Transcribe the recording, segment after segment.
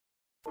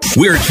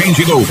We're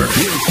changing over.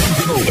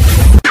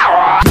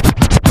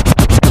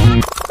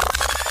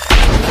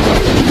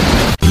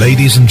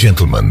 Ladies and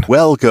gentlemen,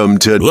 welcome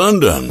to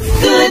London.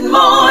 Good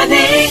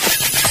morning.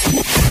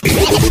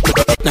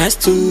 Nice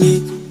to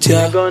meet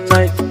ya.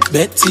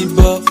 Betty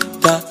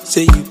Butter,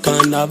 say you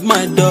can have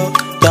my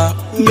daughter.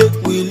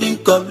 Make we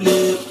link up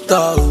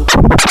later.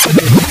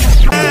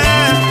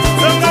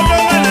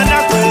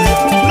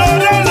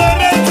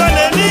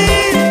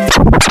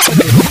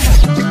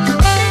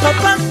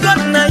 Papa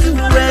God, now you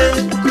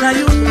ready. Now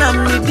you know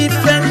me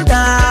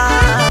defender.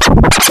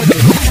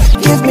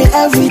 Give me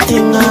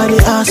everything I dey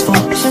ask for.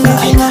 So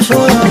make I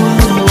show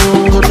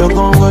you. Go to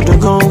gong, go to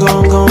gong,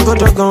 gong, gong, go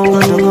to gong,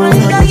 go to gong.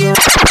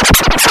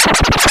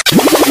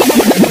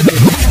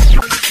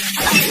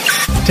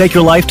 Take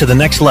your life to the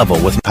next level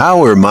with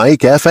Power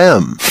Mic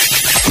FM.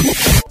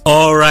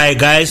 Alright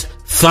guys,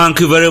 thank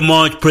you very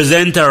much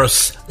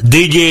presenters,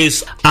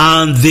 DJs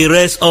and the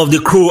rest of the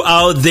crew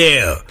out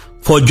there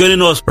for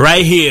joining us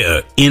right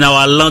here in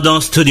our London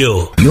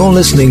studio. You're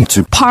listening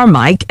to Power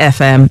Mic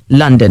FM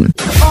London.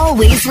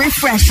 Always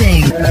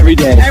refreshing. Every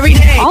day.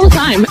 All the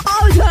time.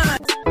 All the time.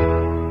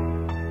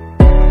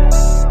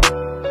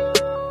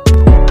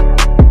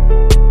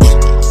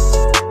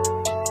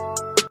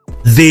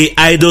 The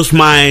idol's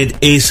mind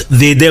is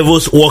the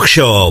devil's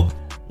workshop.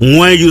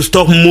 When you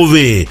stop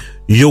moving,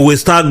 you will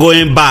start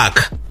going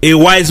back. A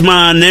wise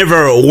man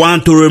never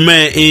wants to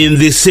remain in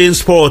the same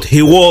spot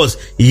he was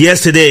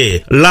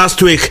yesterday,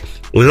 last week,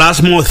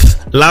 last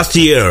month, last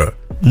year.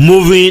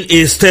 Moving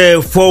a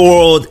step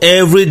forward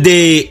every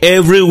day,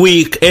 every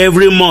week,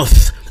 every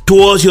month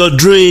towards your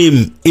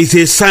dream is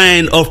a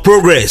sign of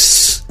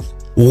progress.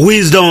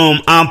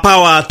 Wisdom and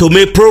power to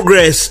make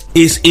progress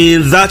is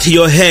in that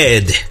your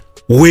head.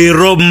 We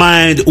rub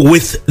mind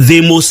with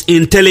the most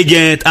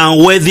intelligent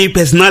and worthy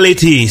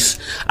personalities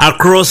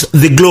across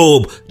the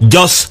globe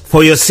just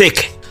for your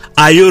sake.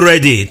 Are you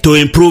ready to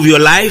improve your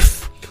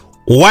life?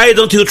 Why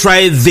don't you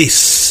try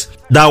this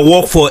that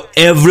work for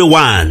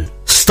everyone?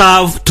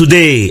 Starve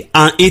today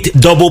and eat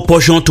double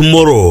portion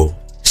tomorrow.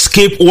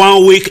 Skip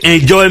 1 week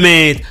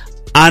enjoyment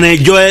and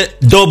enjoy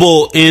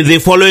double in the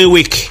following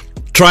week.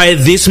 Try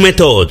this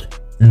method.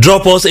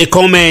 Drop us a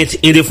comment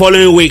in the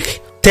following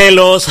week.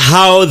 Tell us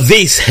how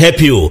this help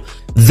you.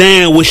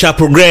 Then we shall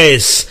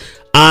progress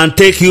and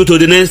take you to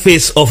the next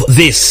phase of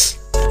this.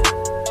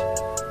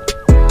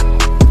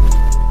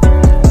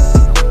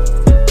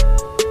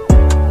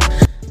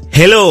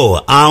 Hello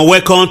and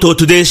welcome to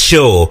today's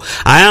show.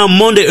 I am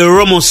Monday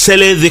Eromo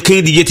Sele, the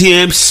King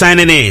DJTM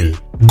signing in.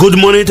 Good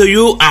morning to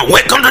you and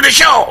welcome to the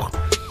show.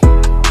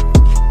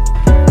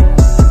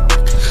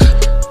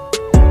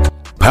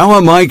 Power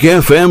Mic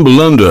FM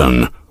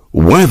London.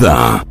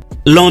 Weather.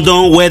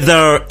 London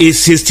weather is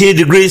 16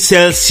 degrees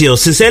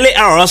Celsius. Since early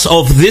hours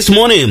of this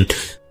morning,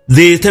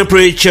 the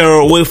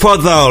temperature will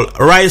further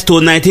rise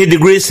to 19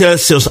 degrees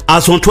Celsius.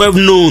 As from 12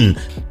 noon,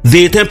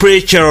 the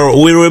temperature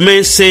will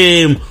remain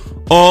same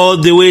all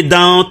the way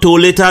down to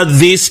later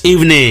this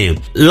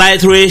evening.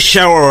 Light rain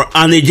shower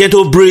and a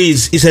gentle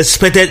breeze is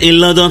expected in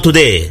London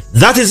today.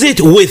 That is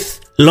it with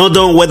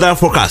London weather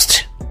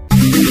forecast.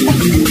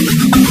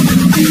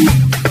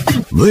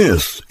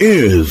 This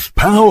is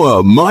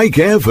Power Mic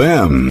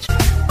FM.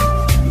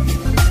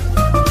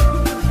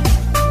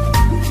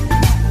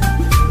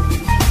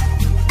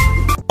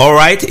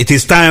 Alright, it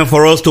is time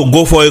for us to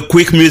go for a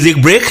quick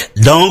music break.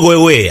 Don't go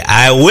away.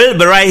 I will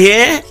be right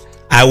here.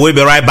 I will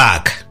be right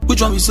back.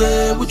 Which one we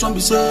say,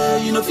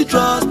 you know if you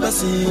trust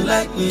person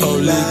like me,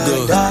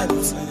 like that.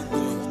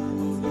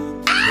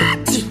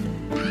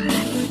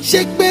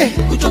 Shake me.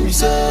 Which one we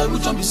say,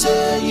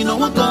 you know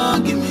what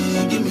can give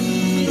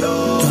me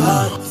your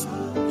heart.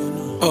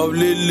 Oh,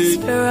 Lily.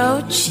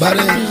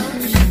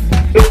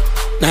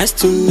 Nice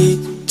to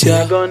meet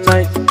ya.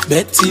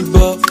 Betty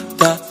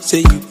Butter, say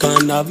you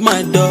can have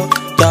my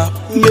daughter.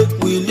 Make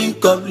we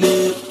link up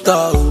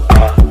later.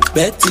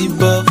 Betty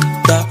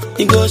Butter,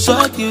 it go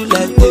shock you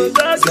like this.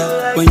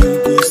 When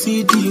you go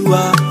see the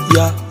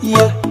wire,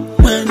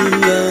 when you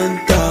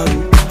enter.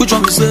 Which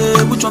one we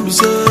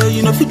say,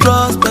 you know if you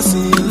trust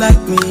person like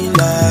me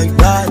like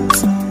that.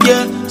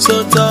 Yeah,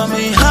 so tell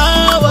me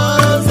how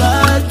was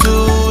I to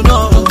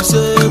know?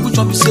 Which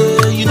one we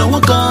say, you know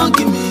what can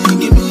give me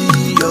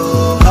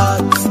your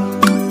heart.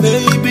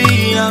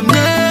 Baby, I'm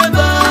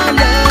never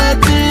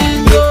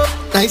letting go.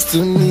 Nice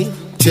to meet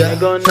ya.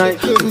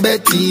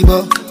 Betty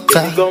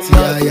Butter,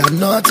 I am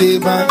not a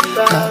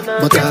banker,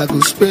 but I go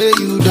spray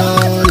you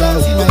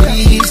dollars.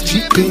 It's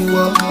dripping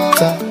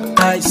water.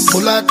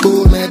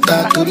 Mulato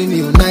meta, to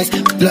me nice,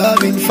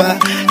 loving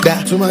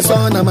father. To my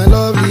son and my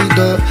lovely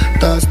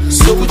daughters.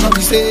 So which one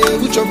we say,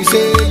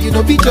 you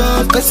know be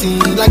just person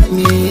like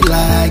me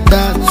like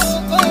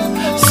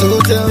that. So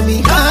tell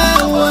me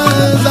how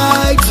was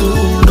I to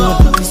know?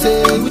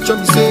 Which one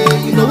we say,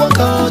 you know what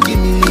can give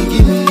me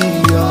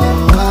your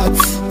heart.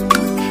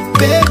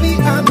 Baby,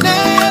 I'm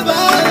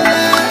never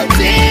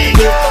letting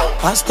go.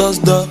 Pastor's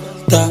daughter,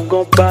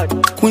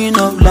 Queen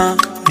of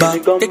Lamba,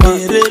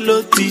 Ekere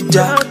lo ti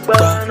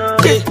japa,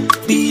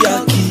 bí a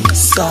kì í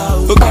sá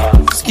o.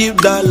 skip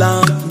that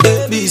line,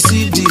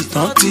 ABCD,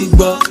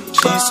 Tantigba.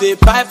 She say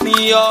pipe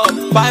me up,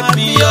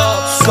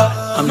 swear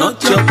I'm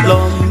not your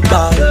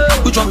plumber.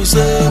 Which one we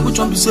say,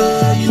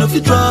 you know if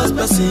you trust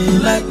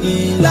person like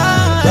me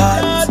like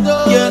that.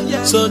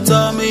 Yeah, so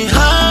tell me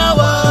how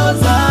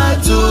was I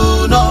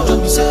to know?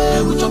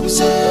 Which one we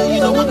say,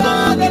 you know what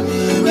God give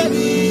me,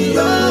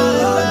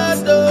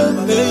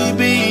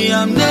 baby,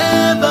 I'm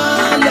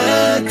never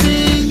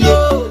letting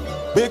you.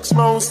 Big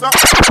Smoke, stop.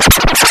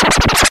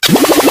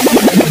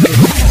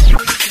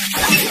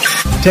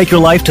 Take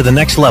your life to the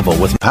next level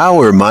with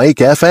Power Mike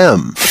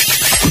FM.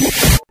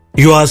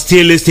 You are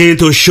still listening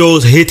to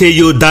shows hitting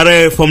you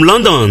direct from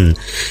London.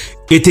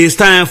 It is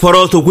time for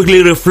us to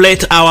quickly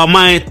reflect our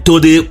mind to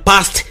the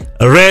past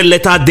red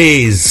letter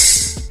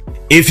days.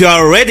 If you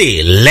are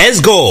ready, let's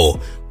go.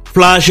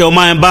 Flash your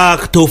mind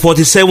back to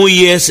 47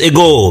 years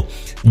ago,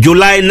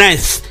 July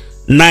 9th,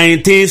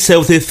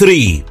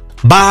 1973.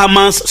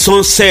 Bahamas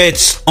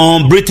sunsets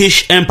on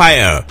British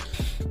Empire.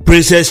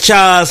 Princess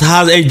Charles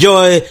has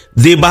enjoyed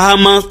the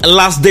Bahamas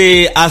last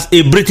day as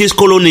a British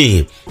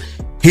colony.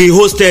 He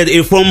hosted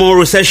a formal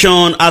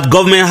reception at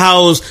Government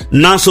House,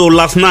 Nassau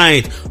last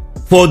night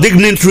for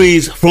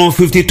dignitaries from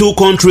 52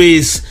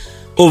 countries,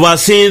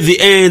 overseeing the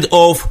end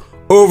of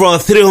over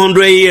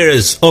 300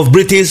 years of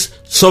British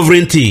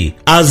sovereignty.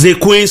 As the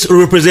Queen's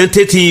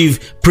representative,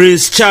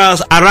 Prince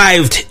Charles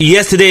arrived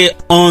yesterday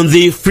on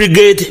the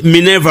frigate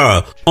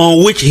Minerva,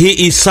 on which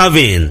he is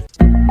serving.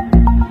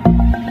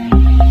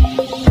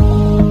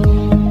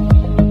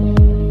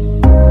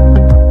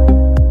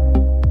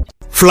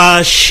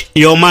 Flash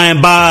your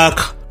mind back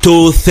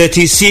to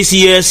 36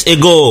 years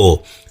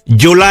ago,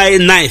 July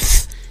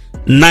 9th,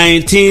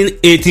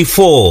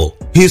 1984.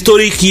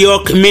 Historic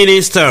York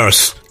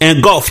Ministers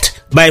engulfed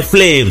by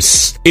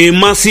flames. A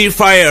massive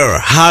fire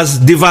has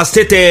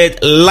devastated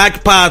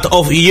large part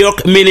of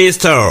York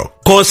Minster,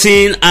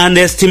 causing an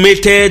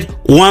estimated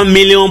 £1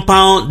 million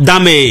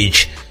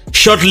damage.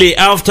 Shortly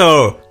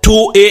after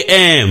 2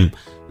 a.m.,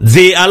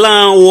 the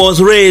alarm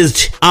was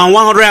raised and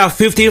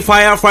 150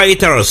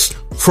 firefighters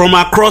from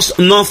across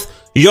North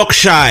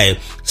Yorkshire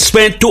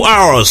spent 2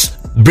 hours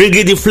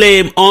bringing the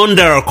flame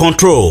under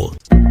control.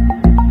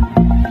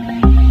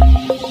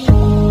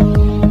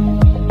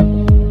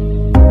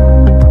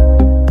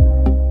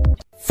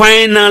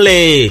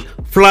 Finally,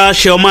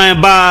 flash your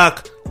mind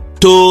back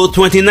to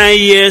 29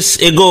 years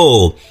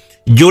ago,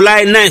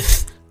 July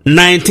 9th,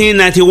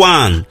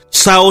 1991.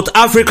 South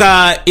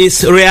Africa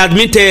is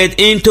readmitted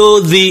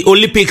into the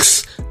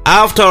Olympics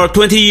after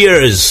 20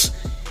 years.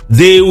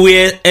 They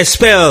were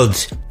expelled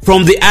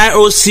from the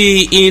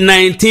IOC in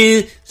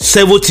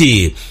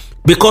 1970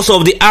 because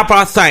of the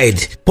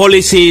apartheid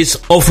policies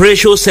of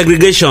racial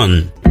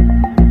segregation.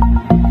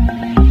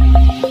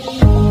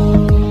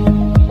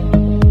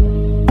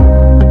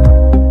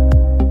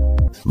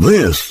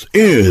 This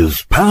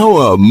is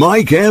Power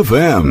Mike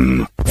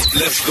FM.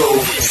 Let's go.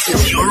 This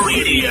is your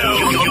radio.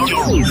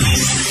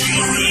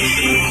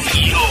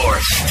 Your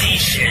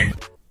station.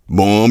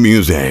 More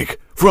music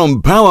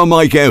from Power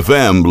Mike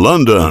FM,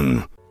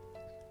 London.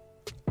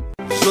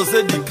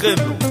 José Di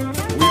Crème,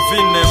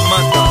 Within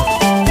Mata.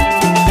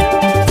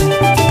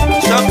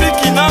 Chambi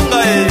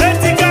Kinanga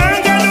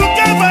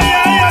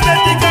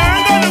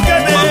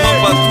Mama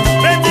Patu.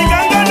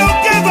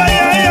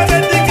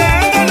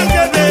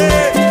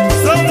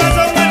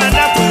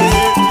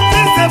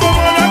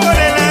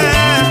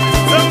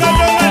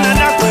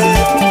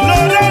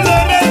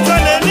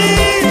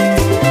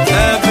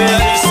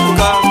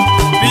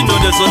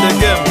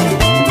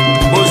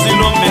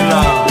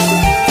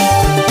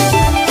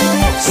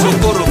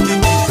 Sokoro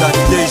Kikika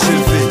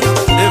DGV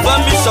Eva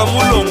Misha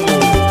Mulongo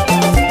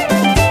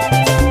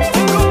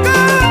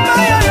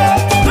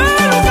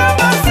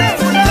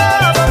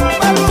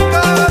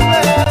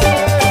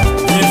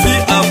Vivi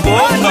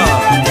Abonga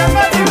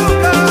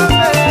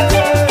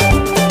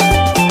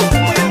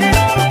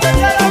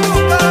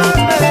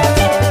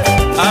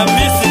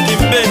Amisi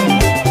Kimbeni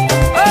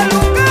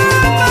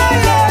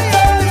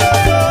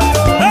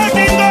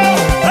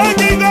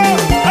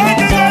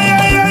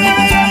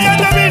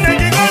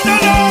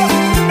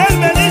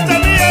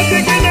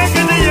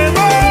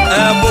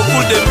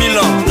beaucoup de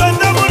Milan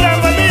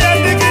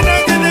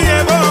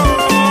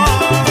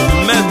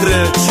Maître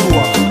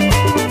Chua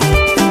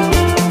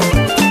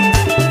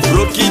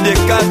Rocky de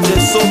 4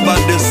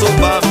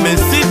 Soba,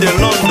 Messi de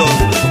London.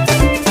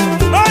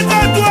 Oui,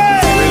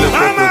 le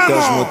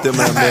propriétaire, je montais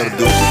ma mère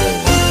de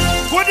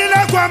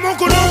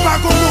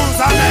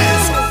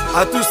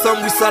à tous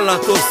Sambouissa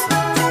Lantos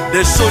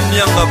de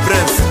Chonianga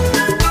Prince.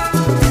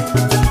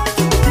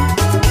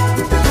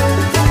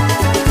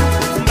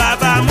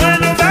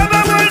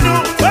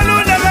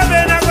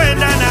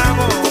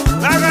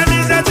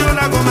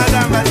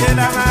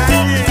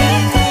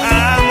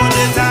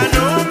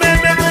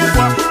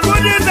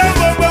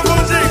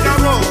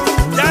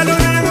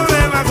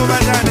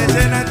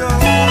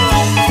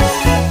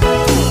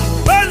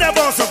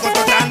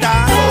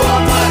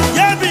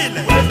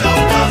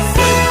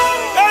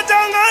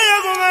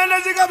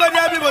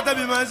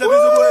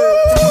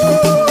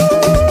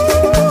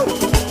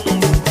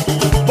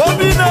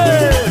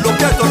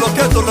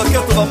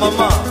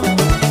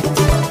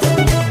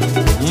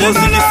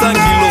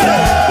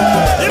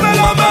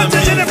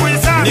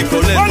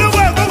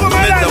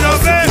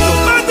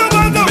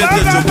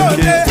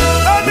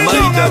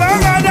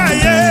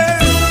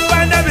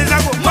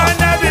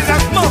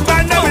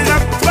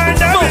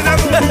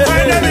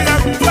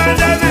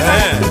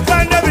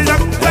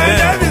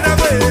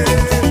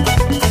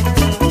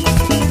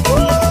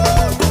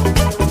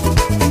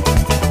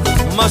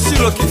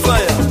 Machiro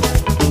Kifaya,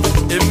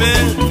 Aimé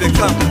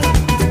Beckham,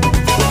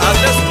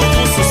 Adresse pour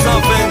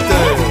 120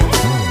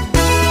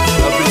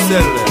 à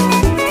Bruxelles.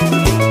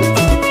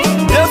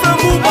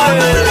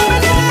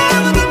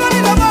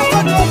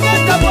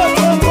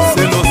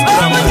 C'est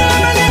l'Ostram.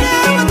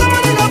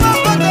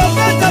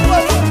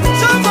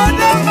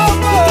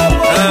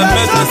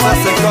 Mètre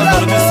 150 dans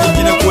le Messie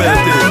qui ne pouvait être.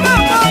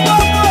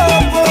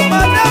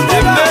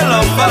 Aimé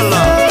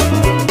Lambala,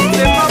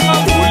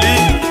 Ouli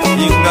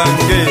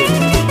Ingange.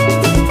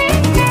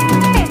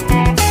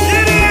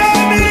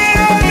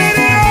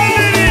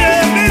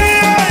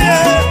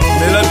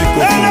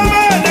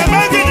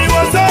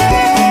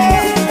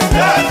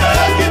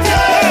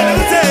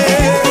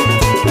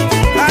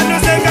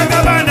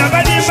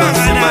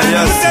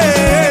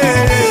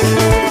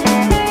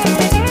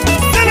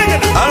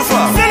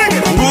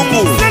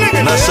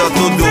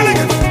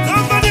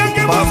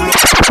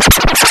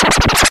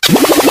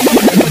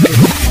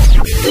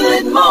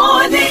 Good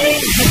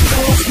morning.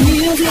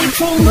 Music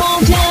from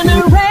all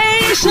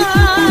generations.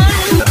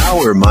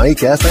 Our Mike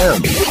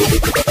FM.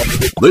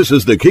 This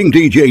is the King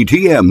DJ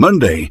TM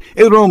Monday.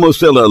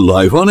 Iromosilla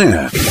live on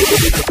air.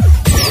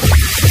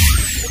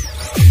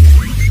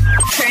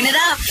 Turn it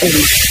up. It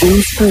is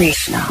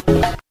inspirational.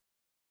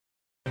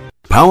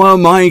 Power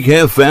Mike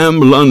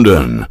FM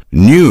London.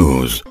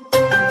 News.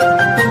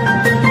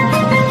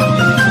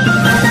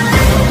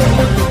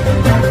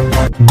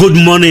 Good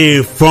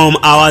morning from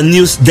our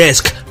news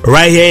desk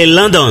right here in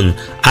London.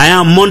 I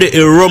am Monday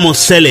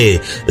Iromosele,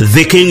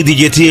 the King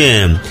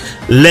DJTM.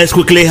 Let's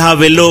quickly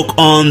have a look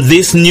on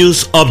this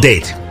news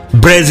update.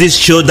 Brexit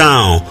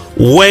showdown.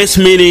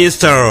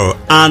 Westminster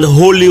and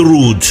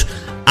Holyrood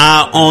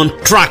are on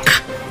track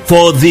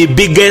for the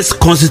biggest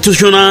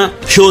constitutional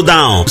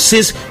showdown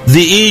since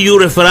the EU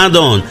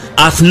referendum,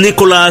 as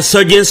Nicola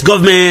Sturgeon's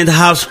government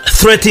has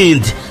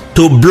threatened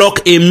to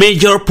block a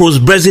major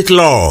post-Brexit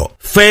law.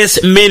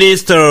 First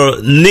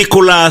Minister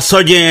Nicola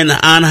Sturgeon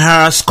and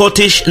her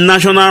Scottish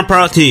National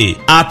Party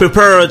are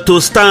prepared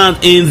to stand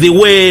in the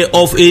way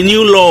of a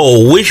new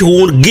law which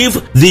would give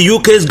the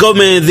UK's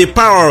government the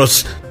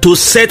powers to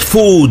set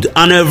food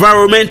and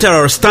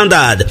environmental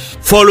standard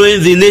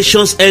following the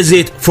nation's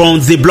exit from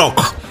the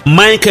bloc.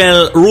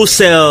 Michael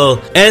Russell,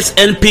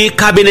 SNP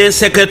Cabinet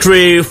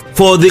Secretary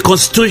for the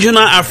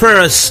Constitutional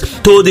Affairs,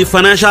 told the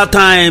Financial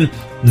Times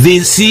the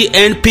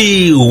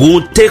CNP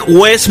would take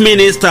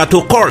Westminster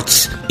to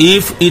court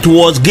if it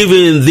was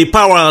given the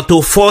power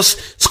to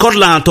force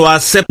Scotland to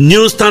accept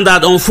new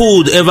standards on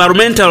food,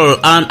 environmental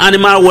and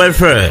animal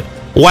welfare.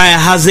 Why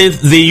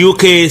hasn't the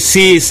UK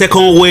seen a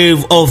second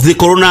wave of the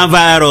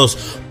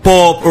coronavirus?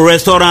 Pub,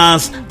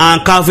 restaurants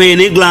and cafes in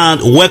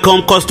England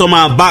welcome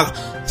customers back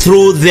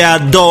through their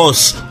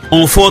doors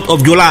on 4th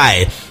of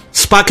July,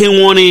 sparking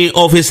warning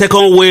of a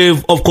second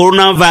wave of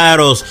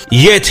coronavirus.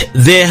 Yet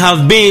there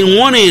have been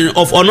warning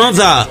of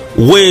another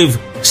wave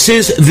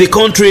since the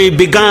country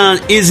began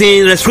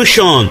easing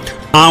restriction,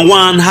 and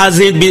one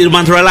hasn't been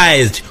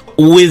materialized.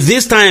 Will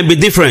this time be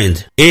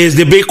different? Is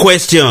the big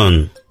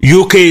question.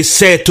 UK is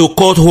set to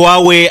cut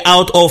Huawei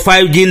out of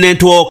 5G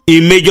network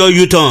in major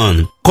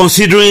U-turn,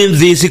 considering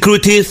the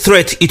security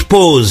threat it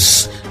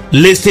poses.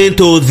 Listen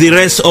to the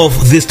rest of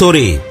the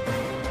story.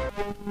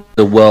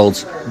 The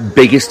world's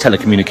biggest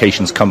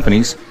telecommunications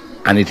companies,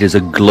 and it is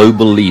a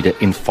global leader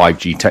in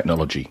 5G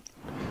technology.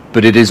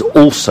 But it is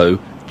also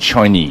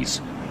Chinese,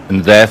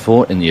 and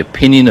therefore, in the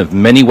opinion of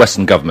many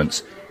Western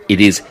governments, it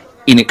is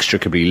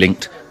inextricably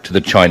linked to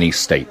the Chinese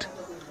state.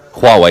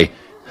 Huawei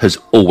has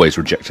always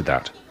rejected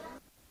that.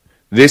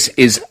 This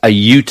is a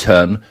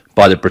U-turn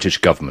by the British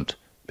government,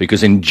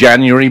 because in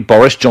January,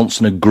 Boris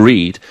Johnson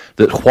agreed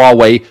that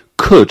Huawei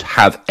could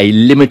have a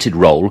limited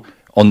role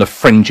on the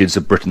fringes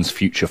of Britain's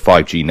future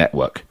 5G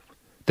network.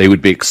 They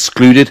would be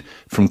excluded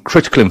from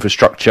critical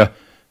infrastructure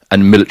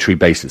and military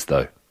bases,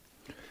 though.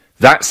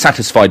 That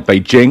satisfied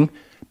Beijing,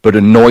 but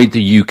annoyed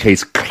the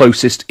UK's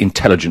closest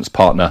intelligence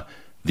partner,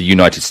 the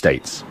United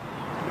States.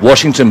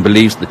 Washington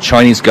believes the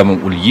Chinese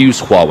government will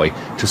use Huawei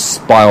to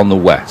spy on the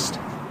West,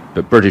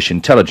 but British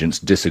intelligence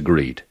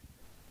disagreed.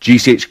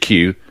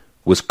 GCHQ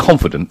was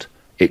confident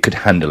it could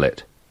handle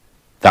it.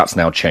 That's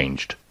now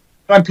changed.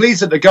 I'm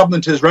pleased that the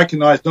government has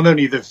recognised not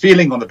only the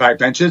feeling on the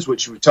backbenchers,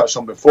 which we've touched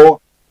on before,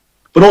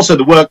 but also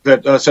the work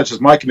that, such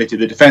as my committee,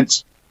 the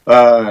Defence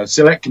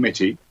Select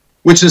Committee,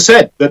 which has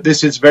said that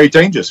this is very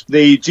dangerous.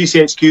 The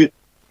GCHQ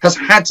has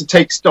had to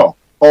take stock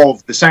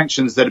of the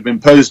sanctions that have been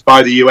imposed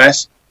by the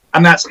US,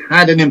 and that's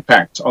had an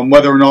impact on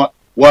whether or not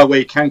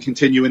Huawei can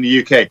continue in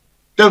the UK.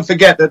 Don't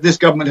forget that this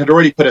government had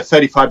already put a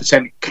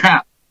 35%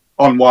 cap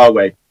on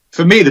Huawei.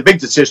 For me, the big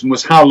decision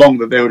was how long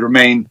that they would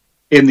remain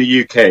in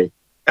the UK.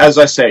 As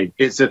I say,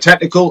 it's a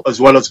technical as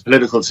well as a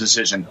political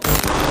decision.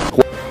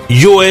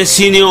 U.S.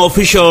 senior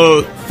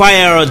official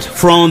fired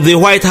from the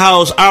White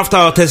House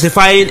after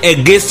testifying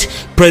against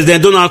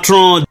President Donald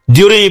Trump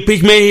during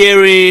impeachment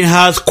hearing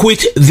has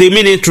quit the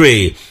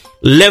military.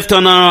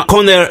 Lieutenant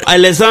Colonel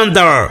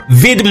Alexander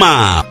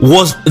Vidmar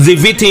was the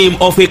victim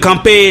of a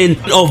campaign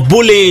of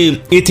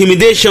bullying,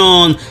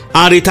 intimidation,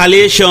 and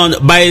retaliation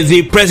by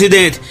the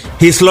president,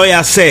 his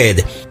lawyer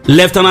said.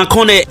 Lieutenant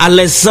Colonel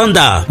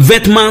Alexander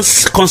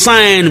Vidmar's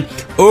concern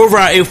over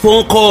a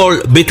phone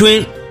call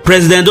between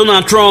President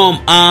Donald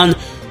Trump and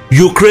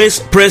Ukraine's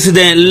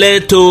president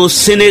led to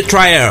Senate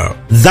trial.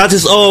 That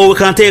is all we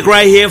can take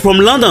right here from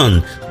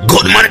London.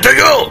 Good morning to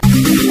you.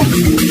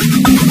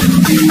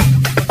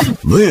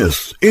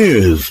 This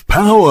is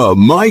Power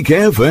Mike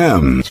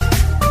FM.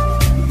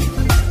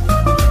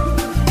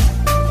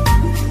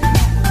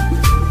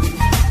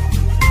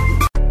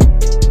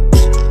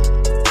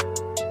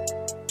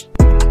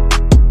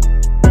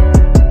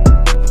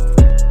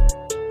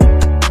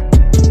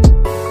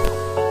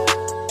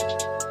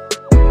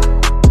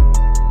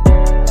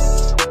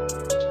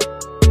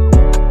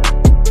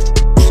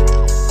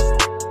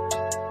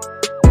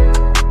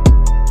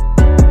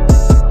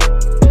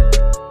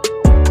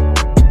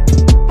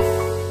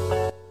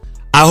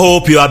 I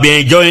hope you have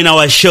been enjoying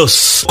our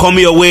shows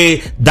coming your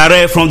way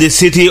direct from the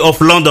city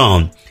of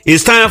London.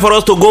 It's time for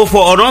us to go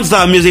for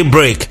another music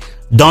break.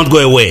 Don't go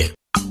away.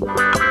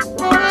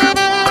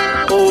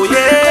 Oh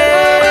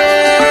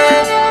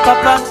yeah,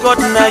 Papa God,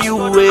 now you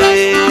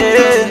way.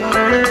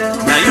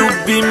 Now you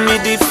be me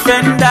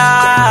defender.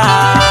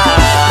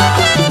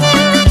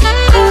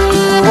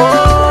 Oh,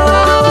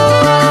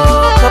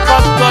 Papa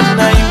God,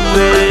 now you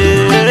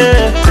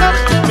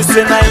way. Me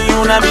say now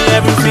you na me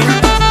everything.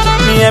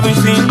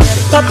 Everything,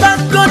 Papa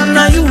God,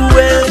 now you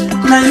way,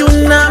 now you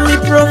na me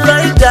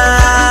provider.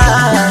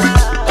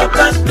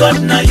 Papa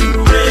God, now you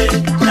way,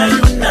 now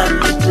you na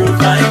me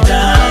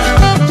provider.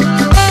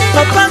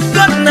 Papa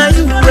God, now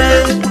you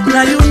way,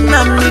 now you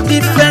na me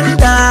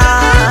defender.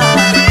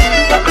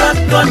 Papa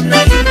God,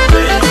 now you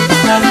way,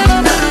 now you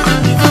na me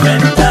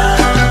defender.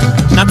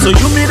 Now so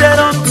you me there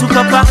on to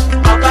Papa,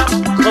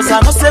 cause I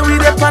know say we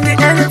there on the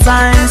end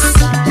times.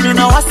 Me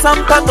know what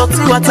some part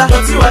dirty water.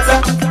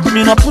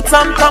 Me no put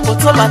some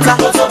bottle matter.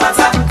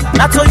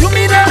 Now to you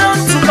me there on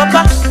to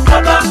Papa,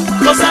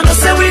 cause I know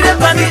say we there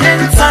on the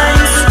end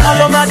times.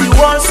 All over the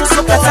world so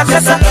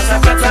kata.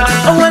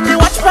 And when me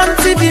watch from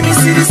TV me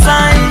see the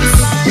signs.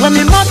 When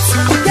me mouth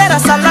get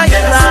us alive.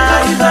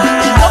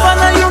 Over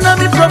now you know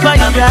me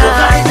provider.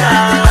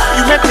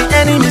 You make the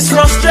enemies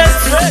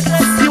frustrated.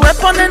 The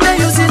weapon and they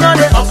use it on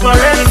the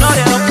operate.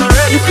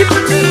 You keep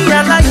me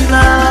alive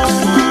now.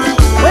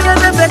 When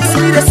they vex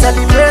me, they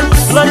celebrate.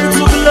 Glory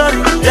to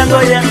glory, then go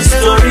hear the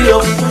story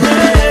of me.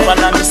 But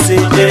let me say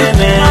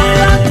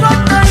amen.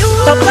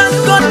 Papa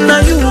God,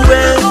 now you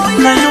way,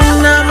 now you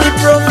na me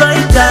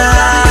provider.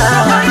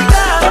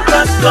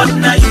 Papa God,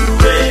 now you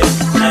way,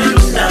 now you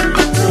na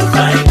me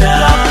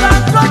provider.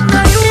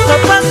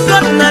 Papa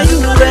God, now you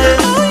way,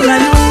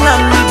 now you na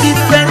me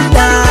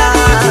defender.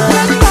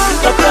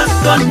 Papa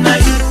God, now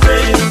you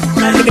way,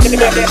 now you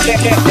na me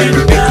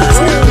defender.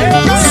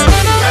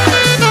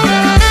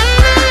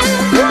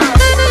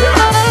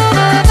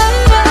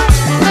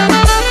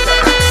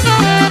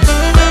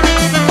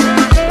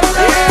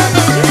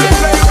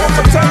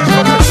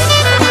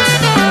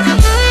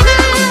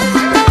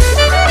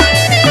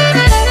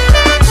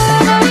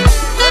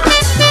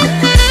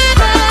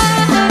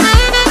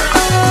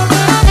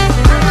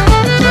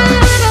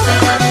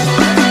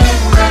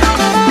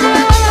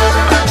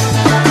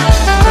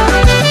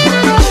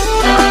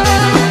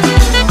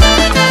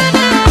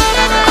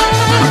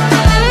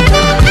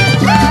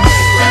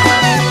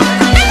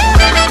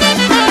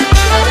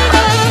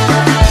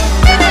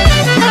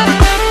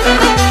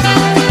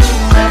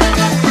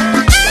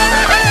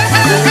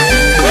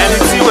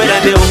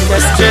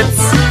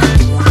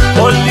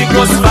 Holy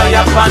Ghost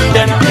fire upon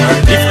them.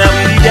 If now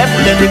we the devil,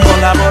 then they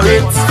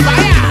collaborate.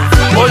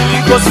 Holy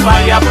Ghost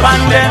fire upon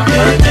them.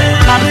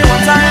 Now me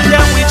want to end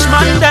them, which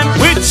man them?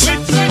 Which?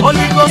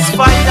 Holy Ghost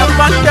fire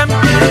upon them.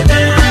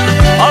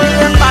 All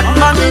them bad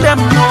man them.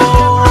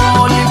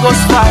 Holy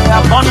Ghost fire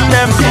upon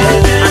them.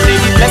 And they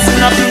the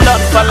blessing of the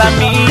Lord follow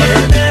me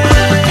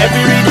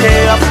every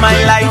day of my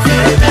life.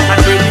 And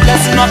may the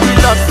blessing of the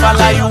Lord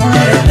follow you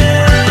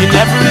in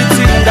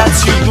everything that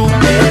you do.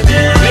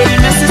 May the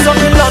mercies of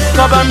the Lord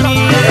cover me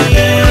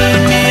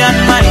and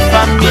my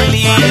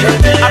family.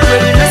 I pray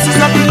the mercies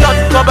of the Lord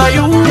cover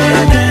you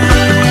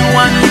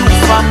and you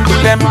family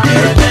them.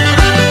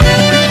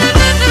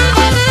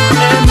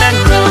 Amen.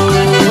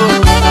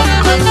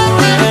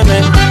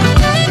 Amen.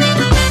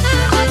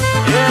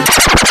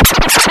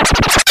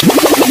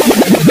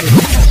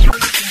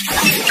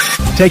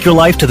 Take your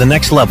life to the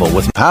next level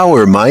with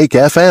Power Mike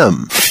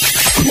FM.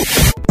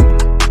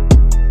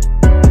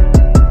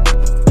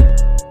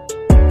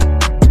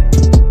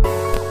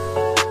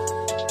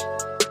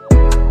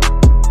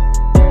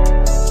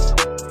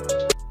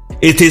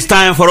 It is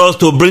time for us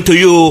to bring to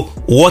you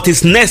what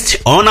is next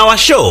on our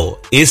show.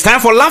 It's time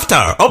for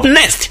laughter. Up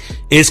next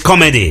is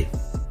comedy.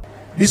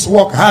 This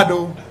work hard,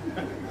 oh.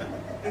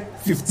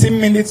 15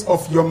 minutes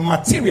of your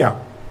material.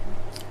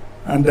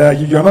 And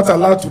you are not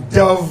allowed to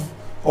delve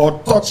or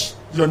touch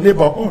your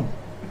neighbor on.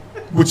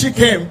 But she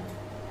came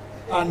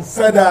and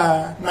said,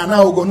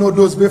 Nana will go know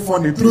those way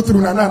funny. True,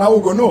 Nana will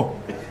go know.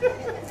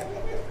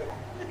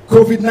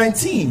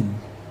 COVID-19,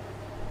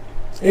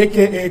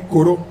 aka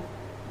Koro.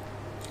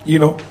 You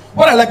know,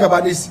 what I like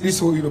about this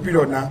whole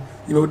period now,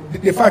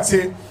 the fact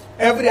say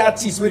every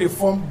artist where they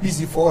form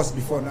busy for us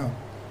before now.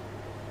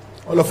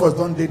 All of us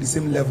don't date the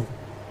same level.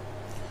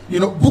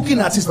 Booking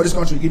artists for this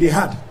country, it is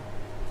hard.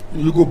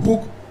 You go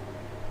book,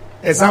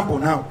 example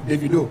now,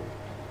 Davido.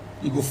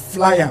 You go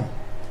fly him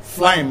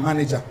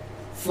manager,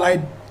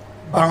 fly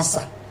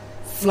bouncer,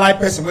 fly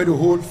person where they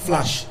hold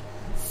flash,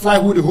 fly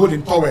who they hold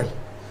in towel,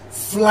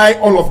 fly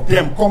all of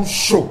them, come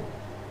show.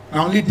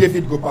 And only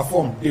David go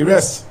perform. The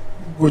rest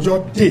go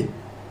just day.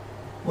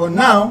 But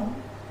now,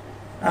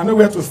 I know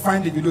where to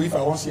find the video if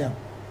I want to see him.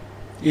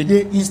 A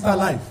day Insta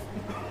live.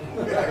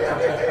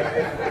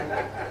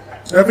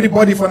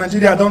 Everybody for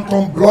Nigeria don't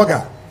come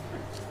blogger.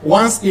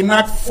 Once in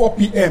at 4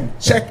 p.m.,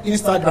 check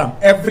Instagram.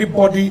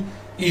 Everybody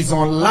is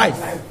on live.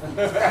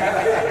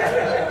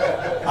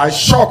 I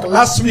shocked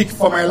last week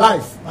for my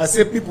life. I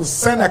say people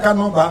send account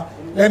number,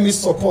 let me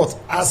support.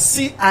 I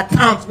see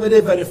account where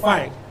they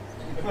verified.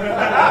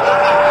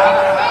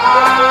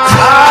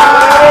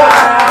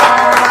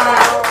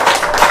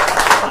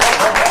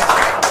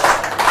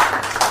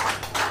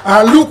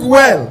 I look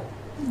well.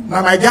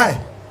 Now my guy.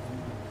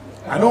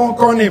 I don't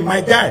call him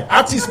my guy.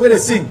 Artist where they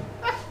sing.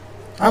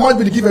 How much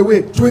will they give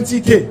away?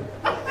 20K.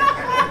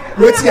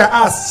 Wait till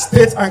I ask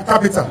state and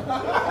capital.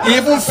 He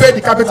even fed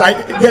the capital, I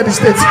get the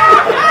state.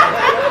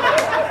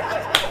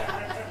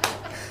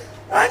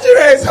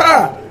 Nigeria is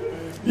hard.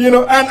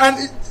 And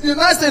the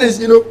United States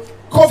is,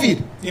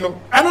 COVID,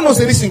 I don't know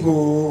say this thing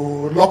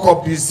go lock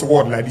up this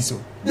world like this.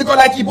 Because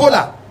like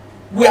Ebola,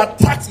 we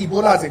attacked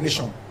Ebola as a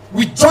nation.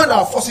 We joined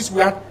our forces,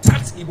 we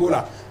attacked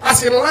Ebola.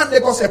 As a land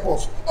Lagos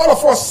airport, all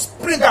of us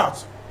spring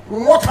out,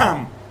 lock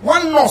him,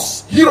 one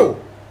nurse, hero,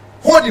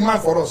 hold the man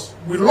for us.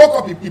 We lock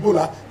up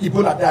Ebola,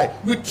 Ebola die.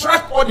 We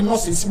track all the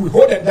nurses, we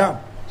hold them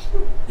down.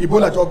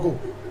 Ebola just go.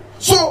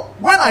 So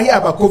when I hear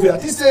about COVID, I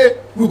think say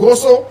we go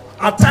also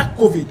attack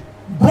COVID,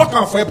 block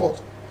him for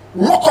airport,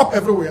 lock up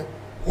everywhere,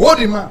 hold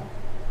the man.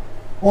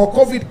 Or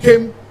COVID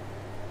came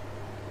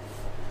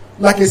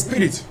like a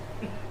spirit.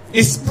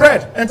 It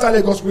spread, enter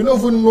Lagos. We don't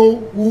even know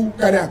who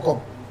carry and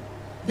come.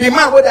 The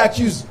man where they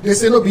accuse, they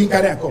say no being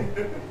carry and come.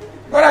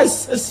 But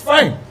it's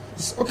fine.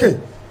 It's okay.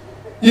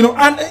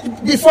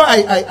 And before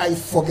I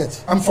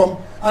forget, I'm from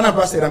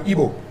Anambra State, I'm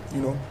Igbo.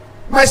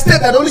 My state,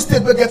 the only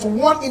state will get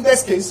one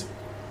index case,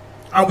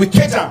 and we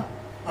catch them,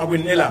 and we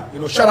nail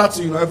them. Shout out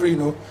to every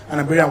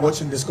Anambra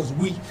watching this because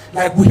we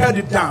held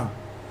it down.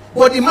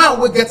 But the man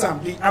will get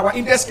them. Our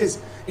index case,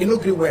 he no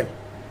agree well.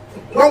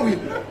 When we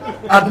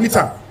admit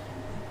him,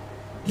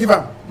 give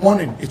him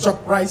morning, he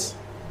chop rice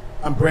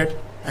and bread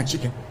and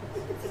chicken.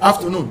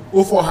 Afternoon,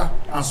 ofoha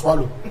and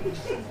swallow.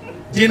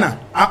 Dinner,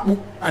 akpu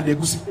and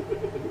egusi.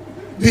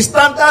 The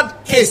standard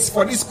case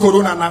for this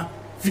corona now,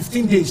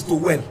 15 days to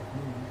well.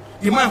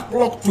 The man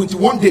clocked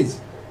 21 days.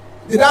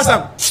 They asked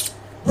him,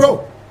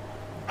 bro,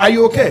 are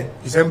you okay?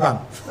 He said, "Bam."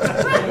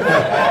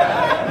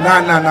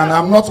 Nah,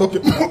 I'm not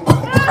okay.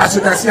 As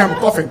you can see, I'm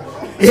coughing.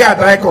 Here,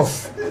 dry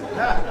cough.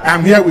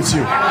 I'm here with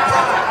you.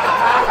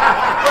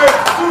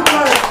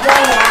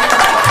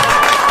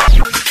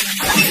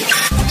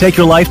 Take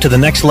your life to the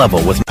next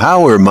level with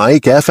Power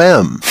Mike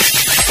FM.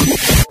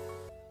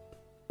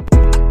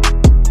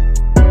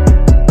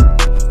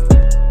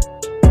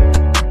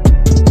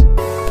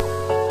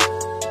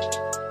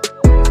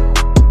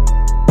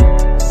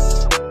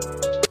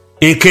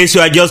 In case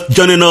you are just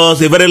joining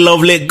us, a very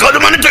lovely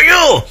good morning to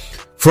you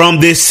from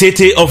the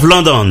city of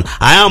London.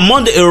 I am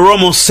Monday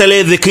Romo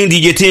Sele, the King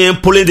DJ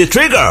TM, pulling the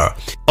trigger.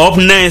 Up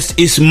next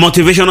is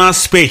motivational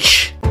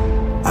speech.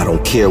 I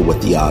don't care what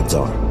the odds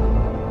are.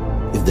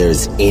 If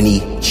there's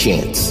any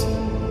chance,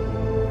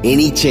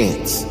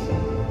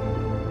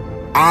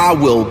 I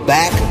will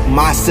back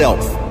myself.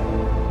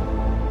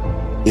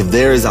 If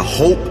there is a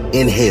hope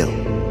in hell,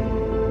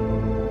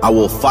 I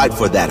will fight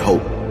for that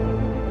hope.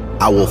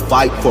 I will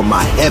fight for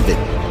my heaven.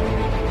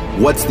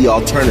 What's the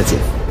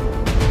alternative?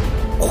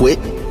 Quit?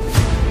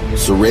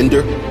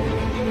 Surrender?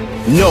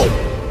 No,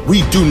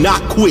 we do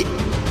not quit.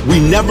 We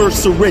never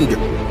surrender.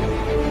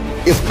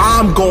 If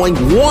I'm going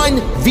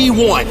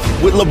 1v1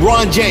 with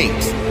LeBron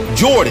James,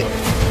 Jordan,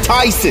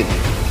 Tyson,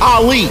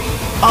 Ali,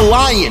 a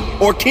lion,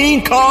 or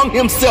King Kong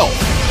himself,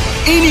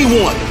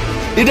 anyone,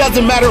 it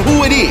doesn't matter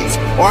who it is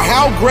or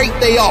how great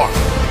they are,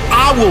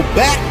 I will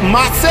back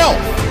myself.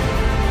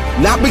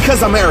 Not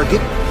because I'm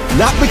arrogant,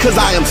 not because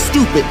I am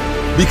stupid,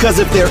 because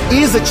if there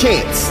is a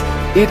chance,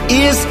 it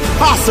is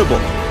possible.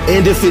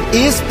 And if it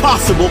is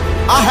possible,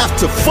 I have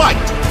to fight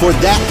for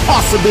that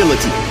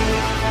possibility.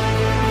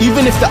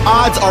 Even if the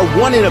odds are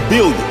 1 in a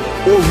billion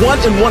or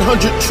 1 in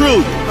 100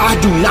 trillion, I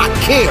do not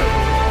care.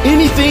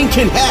 Anything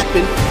can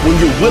happen when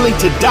you're willing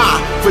to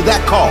die for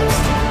that cause.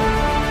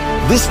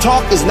 This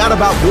talk is not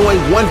about going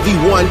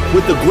 1v1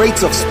 with the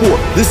greats of sport.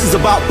 This is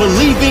about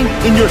believing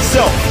in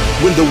yourself.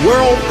 When the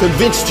world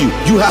convinced you,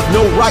 you have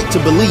no right to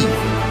believe.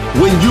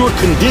 When your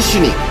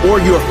conditioning or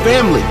your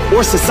family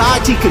or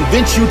society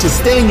convince you to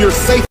stay in your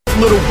safe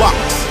little box,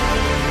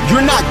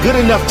 you're not good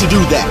enough to do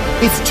that.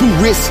 It's too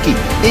risky.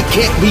 It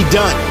can't be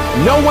done.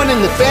 No one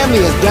in the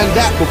family has done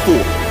that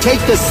before.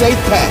 Take the safe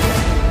path.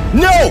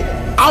 No!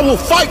 I will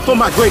fight for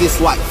my greatest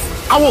life.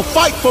 I will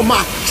fight for my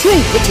true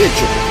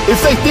potential.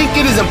 If they think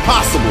it is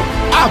impossible,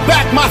 I'll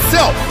back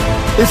myself.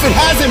 If it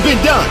hasn't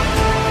been done,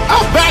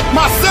 I'll back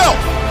myself.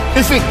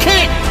 If it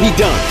can't be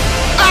done,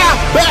 I'll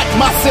back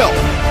myself.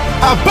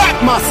 I'll back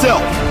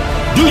myself.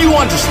 Do you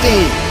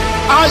understand?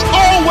 I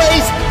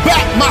always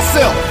back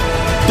myself.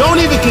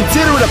 Don't even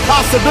consider it a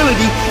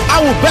possibility.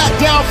 I will back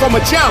down from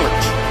a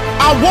challenge.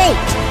 I won't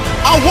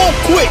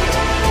quit.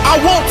 I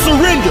won't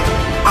surrender.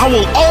 I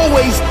will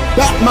always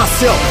back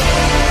myself.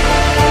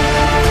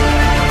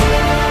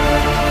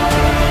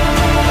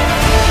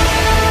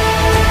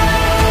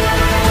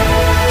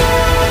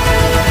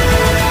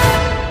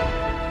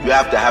 You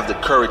have to have the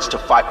courage to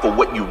fight for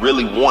what you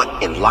really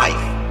want in life.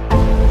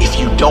 If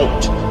you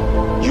don't,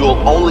 you'll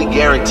only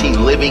guarantee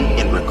living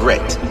in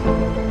regret.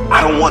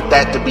 I don't want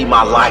that to be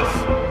my life.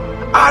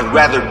 I'd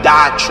rather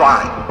die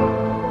trying.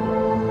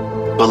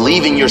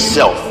 Believe in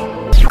yourself.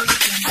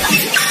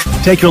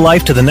 Take your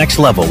life to the next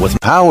level with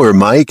Power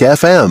Mike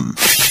FM.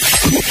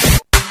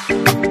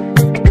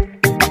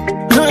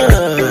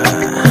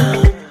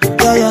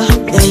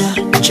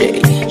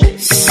 J.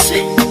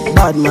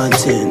 Bad man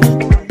thing.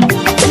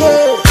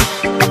 Yeah.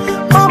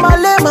 Mama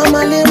le,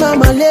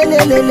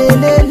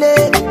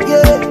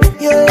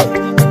 yeah.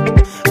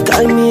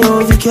 Call me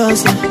over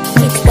because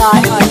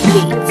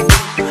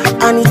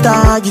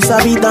Anita, you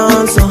sabi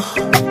dance.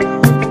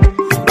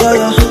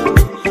 Yeah.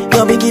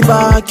 Your biggie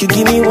back, you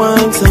give me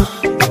one, so.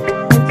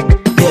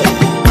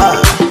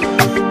 Yeah.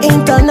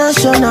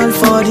 International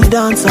for the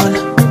dance hall.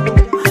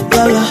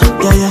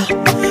 Yeah.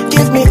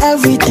 Give me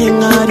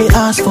everything I dey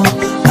ask for.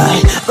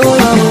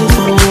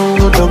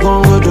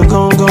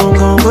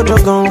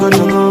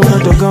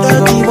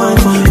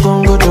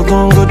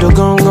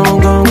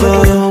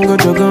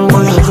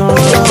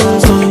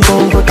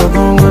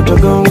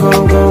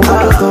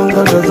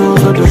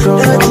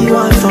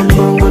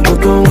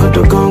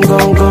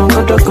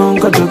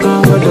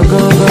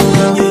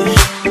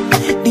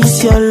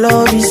 This your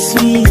love is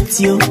sweet,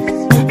 yo.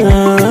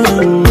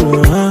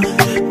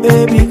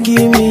 Baby,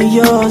 give me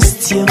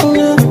yours, yo.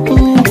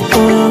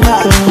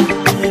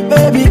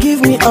 Baby,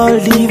 give me all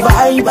the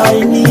vibe I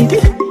need.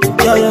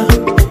 Yeah.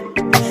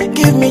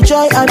 Give me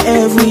joy and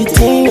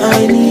everything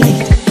I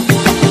need.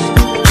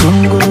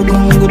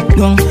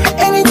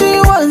 Anything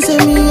you want, say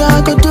me,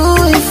 I could do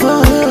it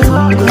for you.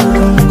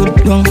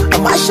 I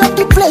mash up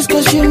the place,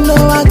 cause you know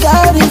I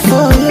got it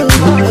for you.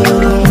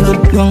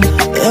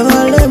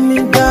 Never let me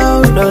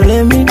down, don't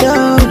let me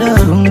down.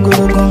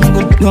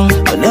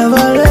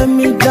 Never let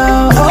me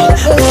down.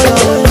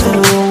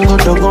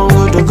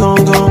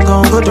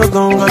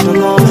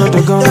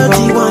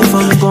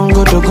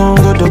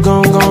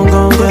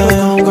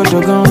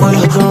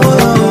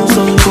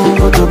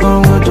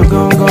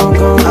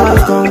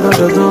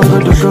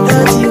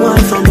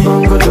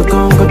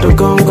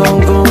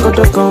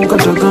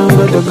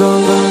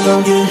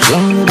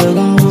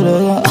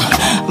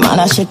 Man,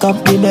 I shake up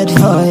the bed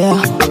for ya.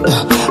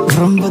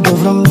 Vroom,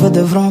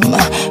 vroom.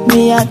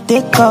 Me, I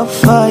take up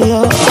for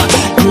you.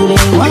 You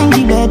dey wind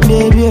the bed,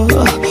 baby.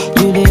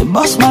 You dey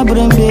bust my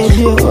brain,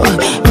 baby.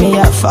 Me,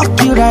 I fuck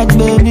you right,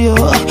 baby.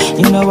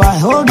 You know I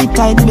hold it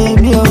tight,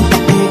 baby.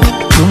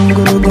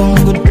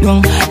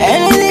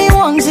 Anything you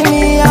want to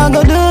me, I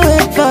go do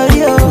it for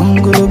you.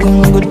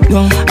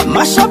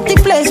 Mash up the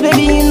place,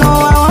 baby. You know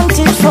I want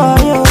it for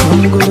you.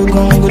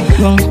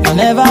 Don't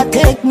ever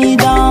take me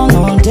down,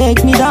 don't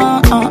take me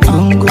down.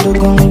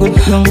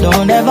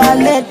 Don't ever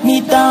let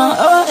me down.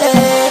 Oh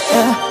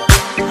yeah.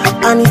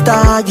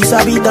 Anita, you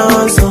sabi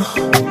dance.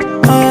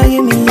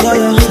 Give me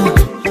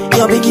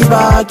your biggie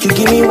back, you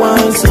give me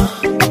one, so.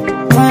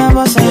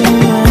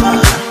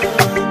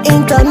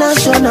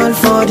 International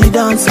for the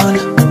dance hall.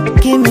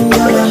 Give me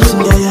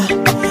yeah.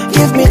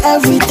 Give me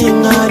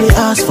everything I dey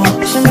ask for.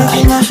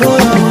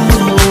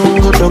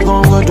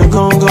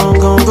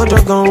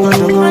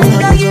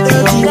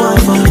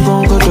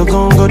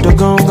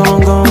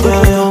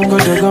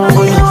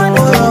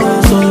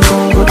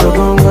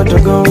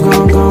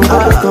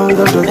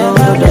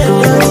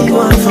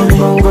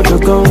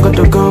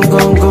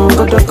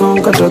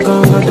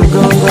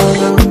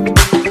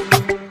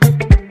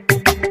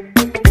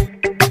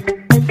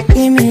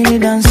 Give me the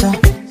dancer.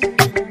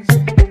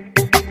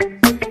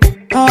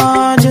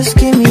 Oh, just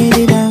give me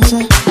the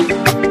dancer.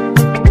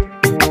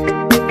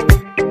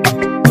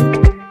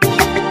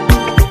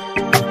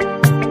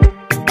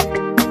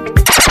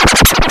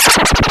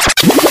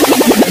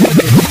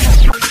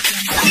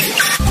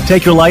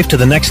 Take your life to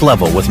the next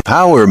level with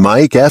Power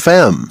Mike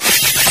FM.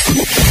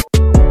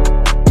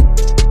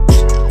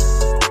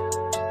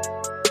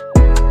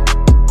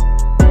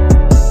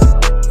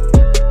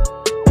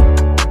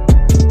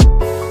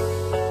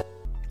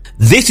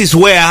 this is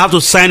where I have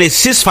to sign a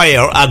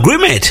ceasefire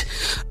agreement.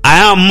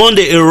 I am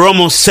Monday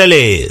Iromo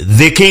Sele,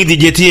 the King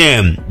DJ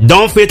TM.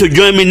 Don't fail to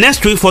join me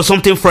next week for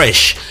something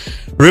fresh.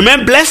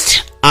 Remain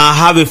blessed and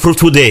have a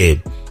fruitful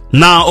day.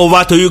 Now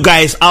over to you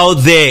guys out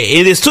there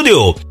in the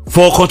studio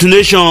for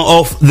continuation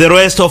of the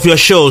rest of your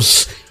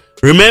shows.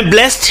 Remain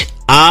blessed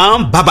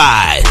and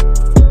bye-bye.